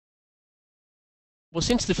Well,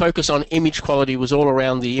 since the focus on image quality was all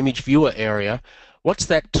around the image viewer area, what's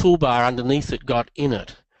that toolbar underneath it got in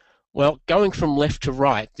it? Well, going from left to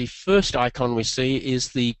right, the first icon we see is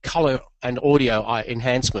the color and audio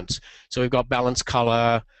enhancements. So we've got balance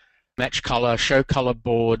color, match color, show color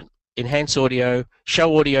board, enhance audio,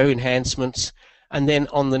 show audio enhancements, and then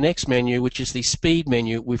on the next menu, which is the speed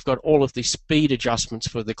menu, we've got all of the speed adjustments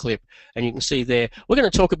for the clip. And you can see there, we're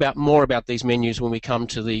going to talk more about these menus when we come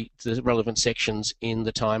to the relevant sections in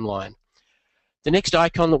the timeline. The next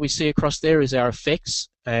icon that we see across there is our effects,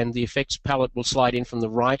 and the effects palette will slide in from the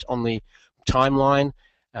right on the timeline,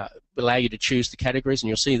 allow you to choose the categories, and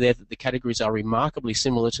you'll see there that the categories are remarkably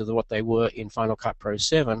similar to what they were in Final Cut Pro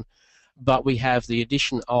 7, but we have the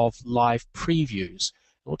addition of live previews.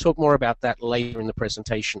 We'll talk more about that later in the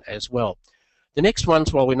presentation as well. The next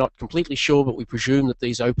ones, while we're not completely sure, but we presume that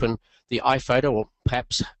these open the iPhoto or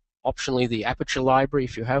perhaps optionally the Aperture library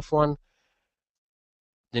if you have one.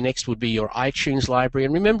 The next would be your iTunes library.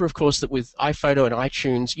 And remember, of course, that with iPhoto and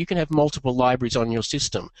iTunes, you can have multiple libraries on your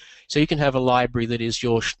system. So you can have a library that is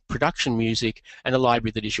your production music and a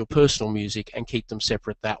library that is your personal music and keep them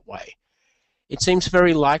separate that way. It seems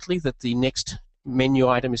very likely that the next menu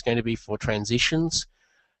item is going to be for transitions.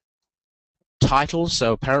 Titles,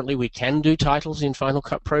 so apparently we can do titles in Final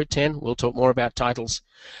Cut Pro 10. We'll talk more about titles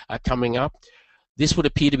coming up. This would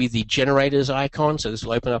appear to be the generators icon, so this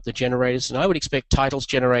will open up the generators, and I would expect titles,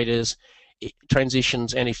 generators,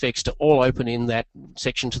 transitions, and effects to all open in that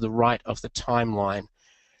section to the right of the timeline.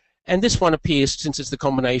 And this one appears, since it's the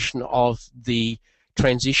combination of the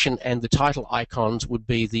transition and the title icons, would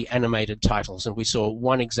be the animated titles, and we saw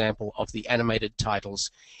one example of the animated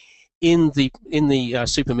titles in the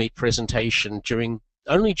Super Meet presentation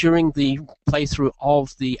only during the playthrough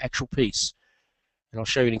of the actual piece. And I'll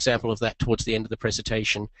show you an example of that towards the end of the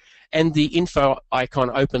presentation. And the info icon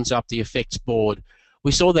opens up the effects board.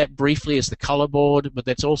 We saw that briefly as the color board, but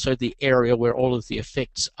that's also the area where all of the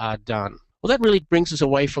effects are done. Well, that really brings us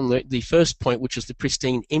away from the first point, which is the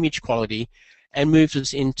pristine image quality, and moves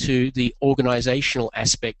us into the organizational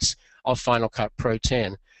aspects of Final Cut Pro 10.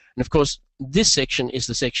 And of course, this section is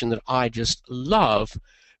the section that I just love,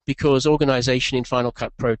 because organization in Final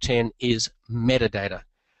Cut Pro 10 is metadata.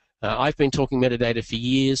 I've been talking metadata for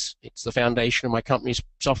years. It's the foundation of my company's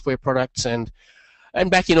software products, and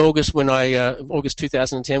back in August August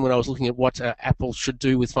 2010, when I was looking at what Apple should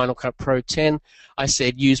do with Final Cut Pro 10, I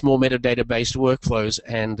said use more metadata-based workflows,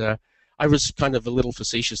 and I was kind of a little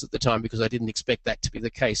facetious at the time because I didn't expect that to be the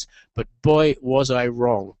case. But boy, was I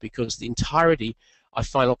wrong, because the entirety of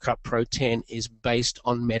Final Cut Pro 10 is based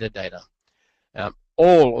on metadata.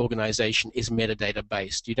 All organization is metadata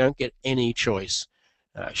based. You don't get any choice.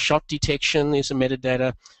 Shot detection is a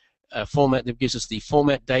metadata format that gives us the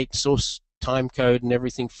format, date, source, time code, and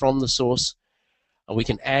everything from the source. We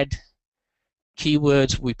can add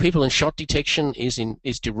keywords. People in shot detection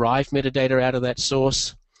is derived metadata out of that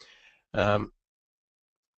source. The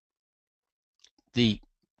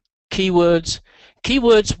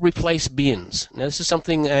keywords replace bins. Now this is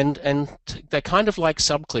something, and they're kind of like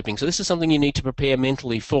subclipping, so this is something you need to prepare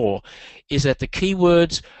mentally for, is that the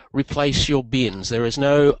keywords replace your bins. There is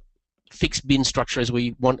no fixed bin structure as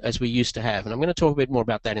we used to have, and I'm going to talk a bit more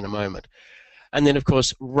about that in a moment. And then of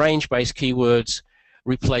course range-based keywords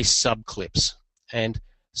replace subclips, and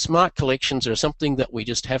smart collections are something that we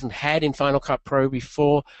just haven't had in Final Cut Pro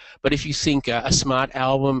before. But if you think a smart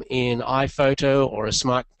album in iPhoto or a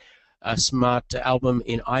smart album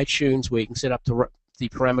in iTunes, where you can set up the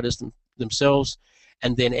parameters themselves,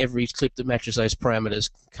 and then every clip that matches those parameters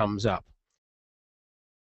comes up.